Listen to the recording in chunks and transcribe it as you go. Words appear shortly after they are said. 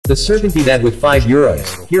The certainty that with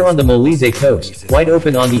 €5, here on the Molise coast, wide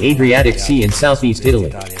open on the Adriatic Sea in southeast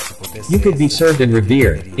Italy, you could be served and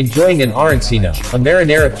revered, enjoying an arancino, a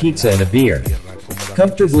marinara pizza and a beer.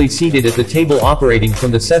 Comfortably seated at the table operating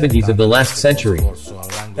from the 70s of the last century.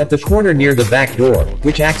 At the corner near the back door,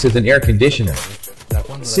 which acts as an air conditioner.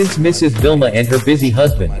 Since Mrs. Vilma and her busy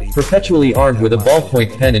husband, perpetually armed with a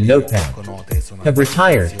ballpoint pen and notepad, have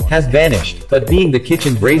retired, has vanished, but being the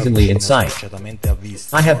kitchen brazenly in sight,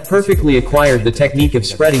 I have perfectly acquired the technique of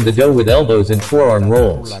spreading the dough with elbows and forearm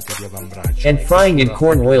rolls, and frying in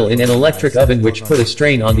corn oil in an electric oven which put a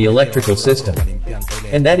strain on the electrical system,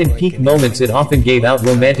 and that in peak moments it often gave out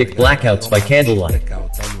romantic blackouts by candlelight.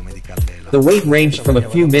 The wait ranged from a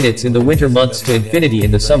few minutes in the winter months to infinity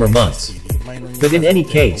in the summer months. But in any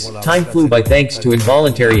case, time flew by thanks to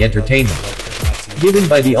involuntary entertainment given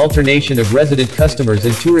by the alternation of resident customers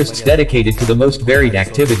and tourists dedicated to the most varied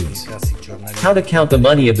activities. How to count the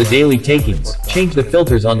money of the daily takings, change the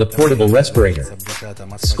filters on the portable respirator,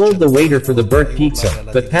 scold the waiter for the burnt pizza,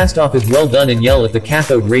 but passed off as well done and yell at the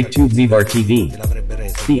cathode ray tube Vivar TV.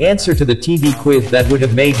 The answer to the TV quiz that would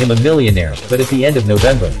have made him a millionaire, but at the end of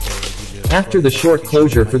November. After the short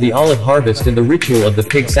closure for the olive harvest and the ritual of the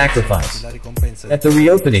pig sacrifice. At the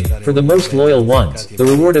reopening, for the most loyal ones, the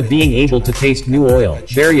reward of being able to taste new oil,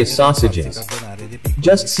 various sausages,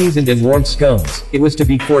 just seasoned and warm scones, it was to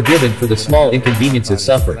be forgiven for the small inconveniences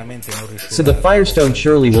suffered. So the Firestone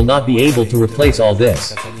surely will not be able to replace all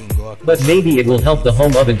this. But maybe it will help the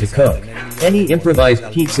home oven to cook any improvised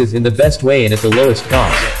pizzas in the best way and at the lowest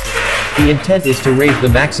cost. The intent is to raise the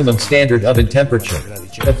maximum standard oven temperature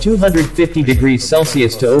of 250 degrees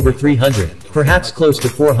Celsius to over 300, perhaps close to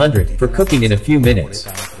 400, for cooking in a few minutes.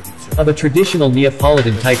 Of a traditional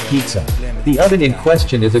Neapolitan-type pizza. The oven in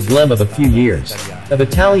question is a Glem of a few years of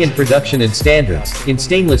Italian production and standards, in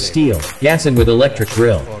stainless steel, gas and with electric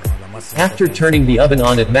grill. After turning the oven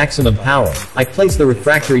on at maximum power, I place the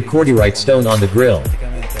refractory cordierite stone on the grill.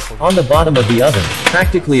 On the bottom of the oven,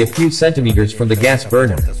 practically a few centimeters from the gas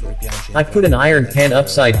burner, I put an iron pan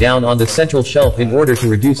upside down on the central shelf in order to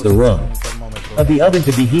reduce the room of the oven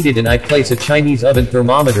to be heated, and I place a Chinese oven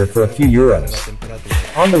thermometer for a few euros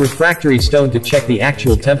on the refractory stone to check the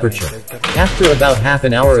actual temperature. After about half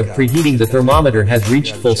an hour of preheating, the thermometer has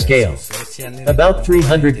reached full scale, about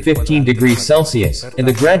 315 degrees Celsius, and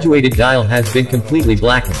the graduated dial has been completely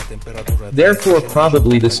blackened. Therefore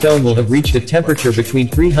probably the stone will have reached a temperature between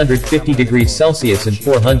 350 degrees Celsius and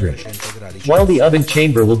 400, while the oven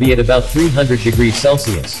chamber will be at about 300 degrees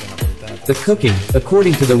Celsius. The cooking,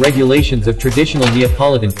 according to the regulations of traditional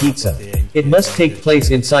Neapolitan pizza, it must take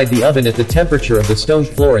place inside the oven at the temperature of the stone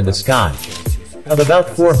floor in the sky of about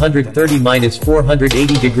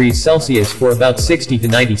 430–480 degrees Celsius for about 60 to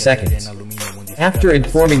 90 seconds. After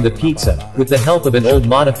informing the pizza, with the help of an old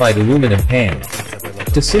modified aluminum pan,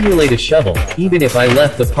 to simulate a shovel, even if I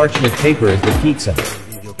left the parchment paper as the pizza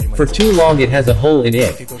for too long it has a hole in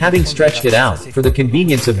it, having stretched it out, for the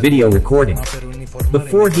convenience of video recording.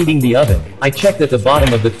 Before heating the oven, I check that the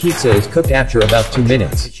bottom of the pizza is cooked after about 2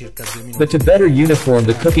 minutes. But to better uniform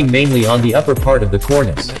the cooking mainly on the upper part of the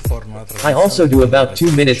cornice, I also do about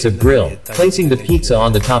 2 minutes of grill, placing the pizza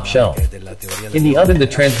on the top shelf. In the oven the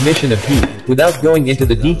transmission of heat, without going into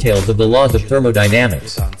the details of the laws of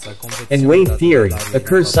thermodynamics and wave theory,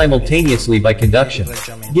 occurs simultaneously by conduction,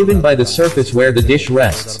 given by the surface where the dish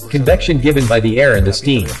rests, convection given by the air and the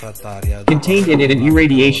steam contained in it, and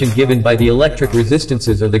irradiation given by the electric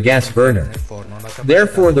resistances of the gas burner.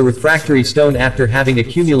 Therefore the refractory stone, after having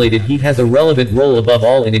accumulated heat, has a relevant role above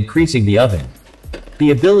all in increasing the oven.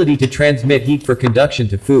 The ability to transmit heat for conduction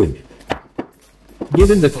to food.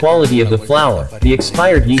 Given the quality of the flour, the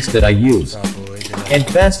expired yeast that I use, and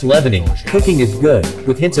fast leavening, cooking is good,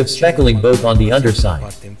 with hints of speckling both on the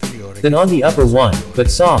underside, then on the upper one, but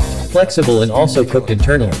soft, flexible and also cooked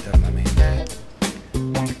internally.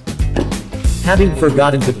 Having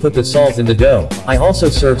forgotten to put the salt in the dough, I also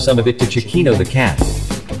serve some of it to Cecchino the cat,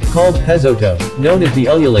 called Pezzotto, known as the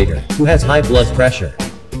ululator, who has high blood pressure.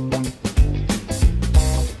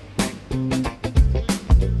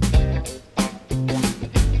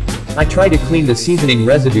 I try to clean the seasoning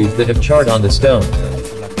residues that have charred on the stone,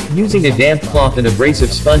 using a damp cloth and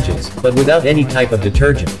abrasive sponges, but without any type of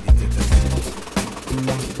detergent.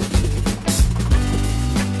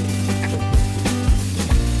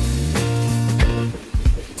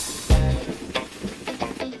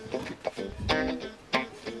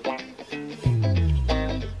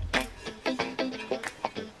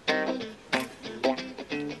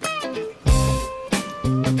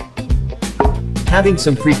 Having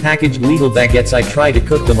some pre-packaged Lidl baguettes, I try to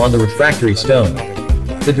cook them on the refractory stone.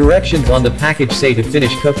 The directions on the package say to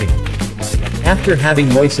finish cooking after having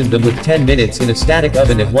moistened them with 10 minutes in a static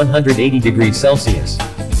oven at 180 degrees Celsius.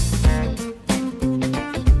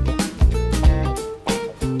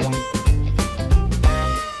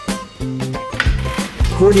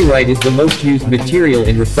 Cordierite is the most used material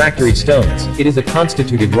in refractory stones. It is a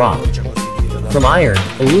constituted rock from iron,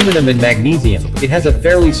 aluminum and magnesium. It has a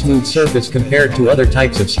fairly smooth surface compared to other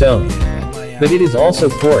types of stone. But it is also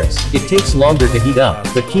porous. It takes longer to heat up,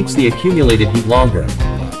 but keeps the accumulated heat longer,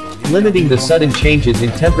 limiting the sudden changes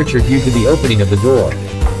in temperature due to the opening of the door.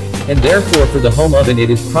 And therefore for the home oven it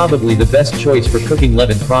is probably the best choice for cooking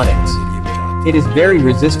leavened products. It is very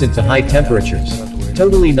resistant to high temperatures,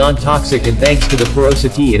 totally non-toxic, and thanks to the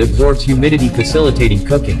porosity it absorbs humidity, facilitating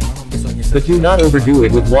cooking. But do not overdo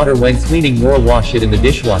it with water when cleaning, nor wash it in the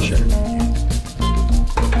dishwasher.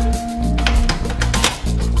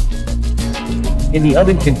 In the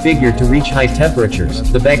oven configured to reach high temperatures,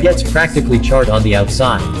 the baguettes practically chart on the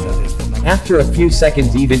outside after a few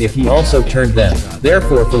seconds, even if he also turned them.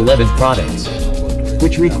 Therefore for leavened products,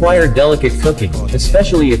 which require delicate cooking,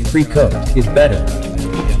 especially if pre-cooked, is better.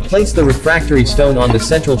 Place the refractory stone on the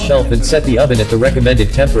central shelf and set the oven at the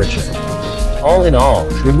recommended temperature. All in all,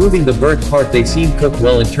 removing the burnt part, they seem cooked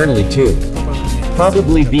well internally too.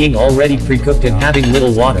 Probably being already pre-cooked and having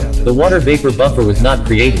little water, the water vapor buffer was not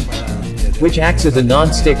created, which acts as a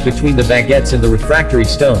non-stick between the baguettes and the refractory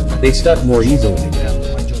stone. They stuck more easily,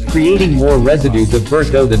 creating more residues of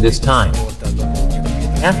burnt dough than this time.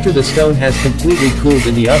 After the stone has completely cooled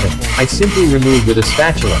in the oven, I simply remove with a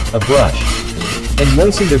spatula, a brush, and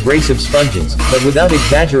moistened abrasive sponges, but without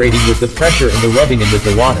exaggerating with the pressure and the rubbing and with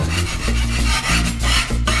the water.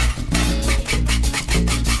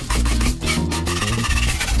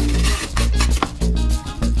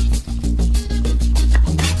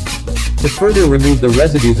 To further remove the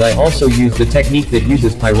residues, I also use the technique that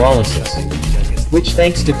uses pyrolysis, which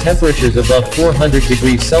thanks to temperatures above 400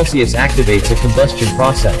 degrees Celsius activates a combustion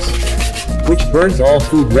process, which burns all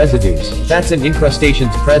food residues, fats and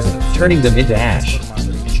incrustations present, turning them into ash.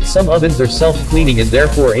 Some ovens are self-cleaning and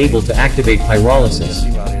therefore able to activate pyrolysis.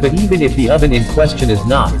 But even if the oven in question is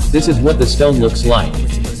not, this is what the stone looks like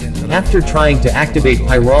after trying to activate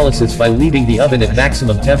pyrolysis by leaving the oven at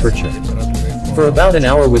maximum temperature for about an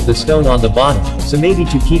hour with the stone on the bottom, so maybe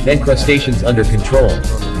to keep encrustations under control.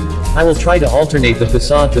 I will try to alternate the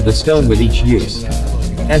facade of the stone with each use.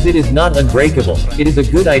 As it is not unbreakable, it is a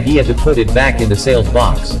good idea to put it back in the sales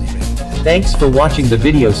box. Thanks for watching the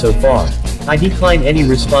video so far. I decline any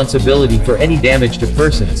responsibility for any damage to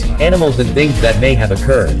persons, animals and things that may have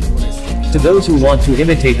occurred. To those who want to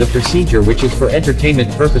imitate the procedure, which is for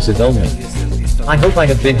entertainment purposes only, I hope I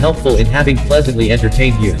have been helpful in having pleasantly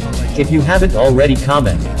entertained you. If you haven't already,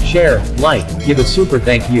 comment, share, like, give a super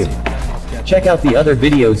thank you. Check out the other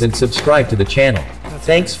videos and subscribe to the channel.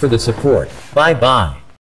 Thanks for the support. Bye bye.